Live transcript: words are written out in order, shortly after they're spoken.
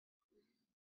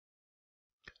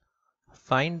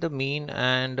Find the mean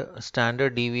and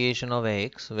standard deviation of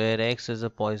x, where x is a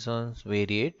Poisson's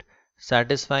variate,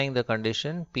 satisfying the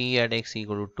condition p at x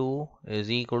equal to 2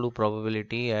 is equal to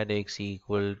probability at x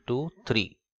equal to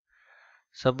 3.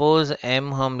 Suppose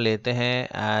m हम लेते हैं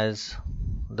as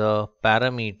the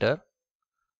parameter.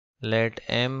 Let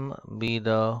m be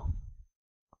the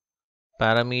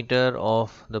parameter of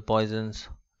the Poisson's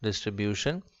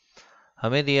distribution.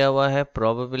 हमें दिया हुआ है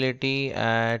probability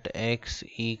at x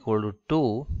equal to 2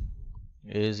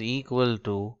 is equal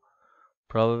to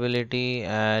probability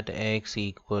at x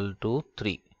equal to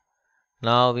 3.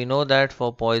 Now we know that for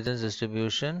Poisson's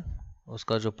distribution,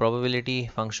 उसका जो probability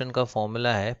function का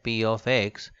formula है p of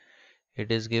x,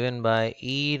 it is given by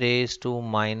e raised to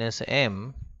minus m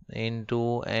into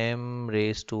m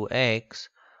raised to x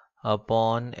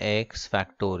upon x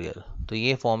factorial. तो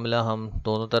ये formula हम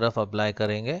दोनों तरफ apply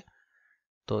करेंगे.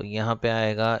 तो यहाँ पे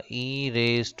आएगा e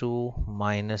raised to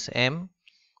minus m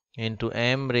into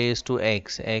m raised to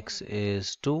x, x is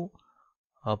 2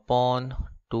 upon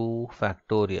 2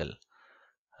 factorial.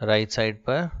 Right side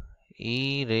पर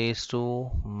e raised to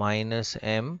minus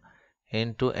m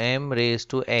into m raised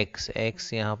to x,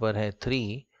 x यहाँ पर है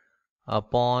 3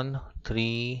 upon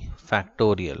 3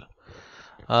 factorial.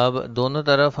 अब दोनों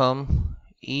तरफ हम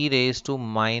e raised to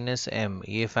minus m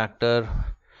ये factor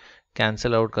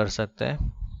cancel out कर सकते हैं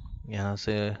यहाँ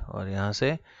से और यहाँ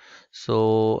से. सो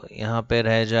यहाँ पे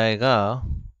रह जाएगा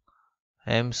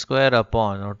m स्क्वायर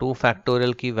अपॉन, और 2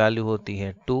 फैक्टोरियल की वैल्यू होती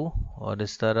है 2, और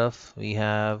इस तरफ we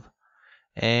have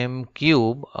m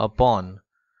cube upon,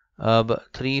 अब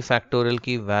 3 फैक्टोरियल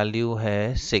की वैल्यू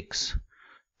है 6.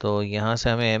 तो यहाँ से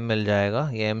हमें m मिल जाएगा.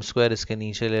 ये m स्क्वायर इसके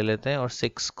नीचे ले लेते हैं और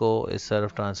 6 को इस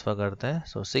तरफ ट्रांसफर करते हैं.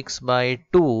 सो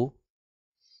 6/2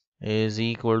 is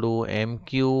equal to m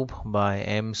cube by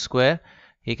m square.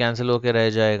 ये कैंसिल होके रह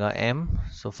जाएगा m.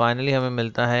 सो फाइनली हमें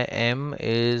मिलता है m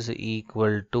इज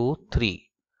इक्वल टू 3,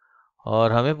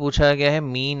 और हमें पूछा गया है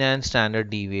mean and standard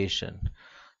deviation.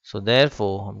 So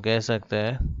therefore हम कह सकते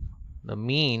हैं the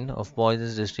mean of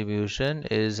Poisson's distribution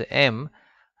is m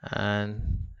and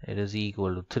it is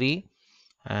equal to 3,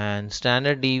 and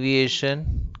standard deviation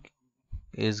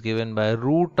is given by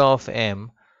root of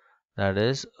m, that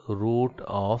is root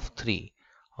of 3.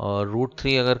 और root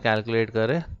 3 अगर calculate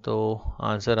करें तो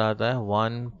answer आता है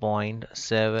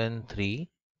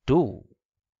 1.732.